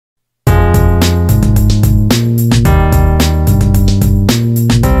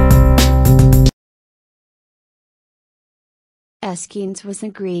Aeschines was a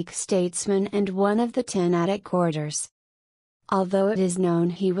Greek statesman and one of the 10 Attic orators. Although it is known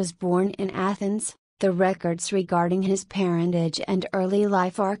he was born in Athens, the records regarding his parentage and early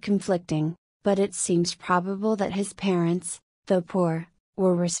life are conflicting, but it seems probable that his parents, though poor,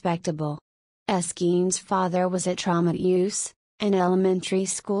 were respectable. Aeschines' father was Atrometus, an elementary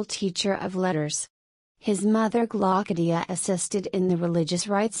school teacher of letters. His mother Glaukothea assisted in the religious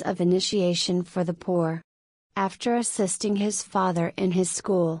rites of initiation for the poor. After assisting his father in his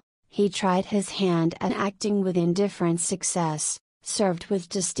school, he tried his hand at acting with indifferent success, served with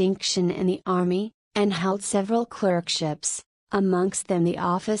distinction in the army, and held several clerkships, amongst them the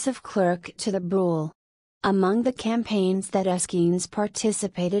office of clerk to the Boule. Among the campaigns that Aeschines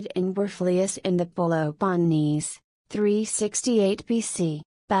participated in were Phlius in the Peloponnese, 368 BC,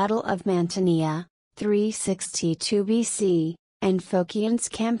 Battle of Mantinea, 362 BC, and Phokion's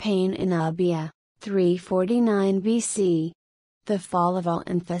campaign in Euboea, 349 BC. The fall of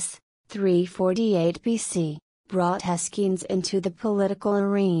Olynthus, 348 BC, brought Aeschines into the political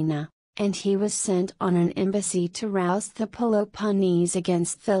arena, and he was sent on an embassy to rouse the Peloponnese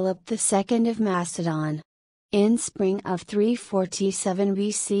against Philip II of Macedon. In spring of 347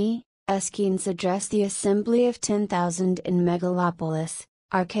 BC, Aeschines addressed the assembly of 10,000 in Megalopolis,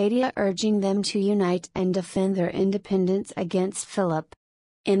 Arcadia, urging them to unite and defend their independence against Philip.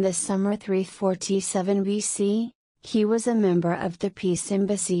 In the summer 347 BC, he was a member of the peace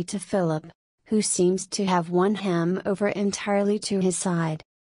embassy to Philip, who seems to have won him over entirely to his side.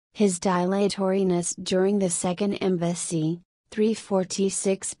 His dilatoriness during the second embassy,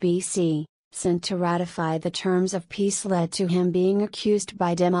 346 BC, sent to ratify the terms of peace led to him being accused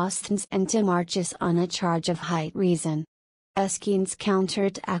by Demosthenes and Timarchus on a charge of high treason. Aeschines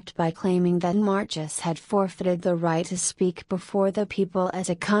counterattacked by claiming that Marchus had forfeited the right to speak before the people as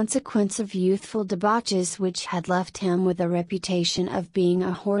a consequence of youthful debauches which had left him with a reputation of being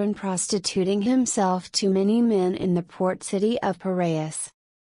a whore and prostituting himself to many men in the port city of Piraeus.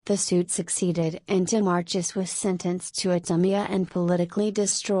 The suit succeeded and Timarchus was sentenced to Atomia and politically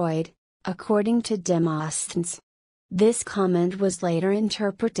destroyed, according to Demosthenes. This comment was later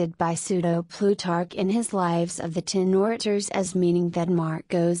interpreted by Pseudo-Plutarch in his Lives of the 10 Orators as meaning that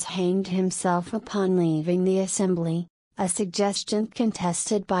Marcos hanged himself upon leaving the assembly, a suggestion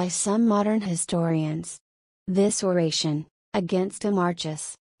contested by some modern historians. This oration, against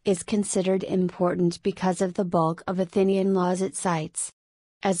Marchus, is considered important because of the bulk of Athenian laws it cites.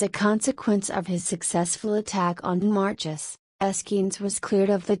 As a consequence of his successful attack on Marchus, Aeschines was cleared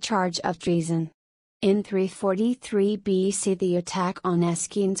of the charge of treason. In 343 BC the attack on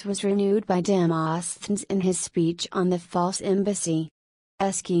Aeschines was renewed by Demosthenes in his speech on the false embassy.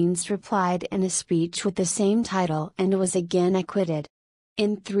 Aeschines replied in a speech with the same title and was again acquitted.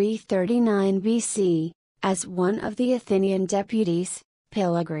 In 339 BC, as one of the Athenian deputies,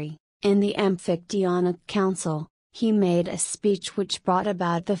 Pelagri, in the Amphictyonic Council, he made a speech which brought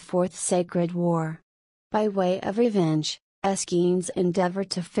about the Fourth Sacred War. By way of revenge, Aeschines endeavored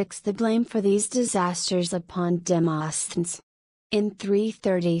to fix the blame for these disasters upon Demosthenes. In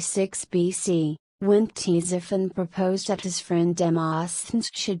 336 BC, when Ctesiphon proposed that his friend Demosthenes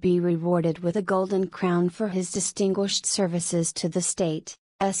should be rewarded with a golden crown for his distinguished services to the state,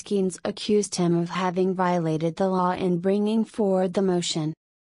 Aeschines accused him of having violated the law in bringing forward the motion.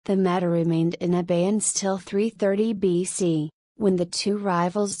 The matter remained in abeyance till 330 BC. When the two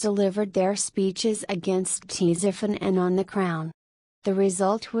rivals delivered their speeches against Ctesiphon and on the crown. The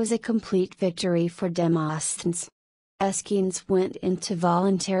result was a complete victory for Demosthenes. Aeschines went into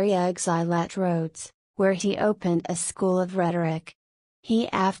voluntary exile at Rhodes, where he opened a school of rhetoric. He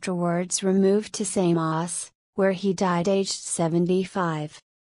afterwards removed to Samos, where he died aged 75.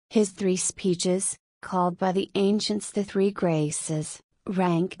 His 3 speeches, called by the ancients the Three Graces,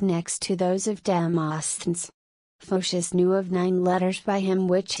 ranked next to those of Demosthenes. Photius knew of 9 letters by him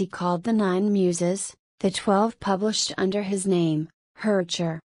which he called the 9 Muses, the 12 published under his name,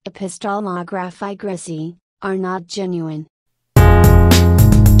 Hercher, Epistolographi Graeci, are not genuine.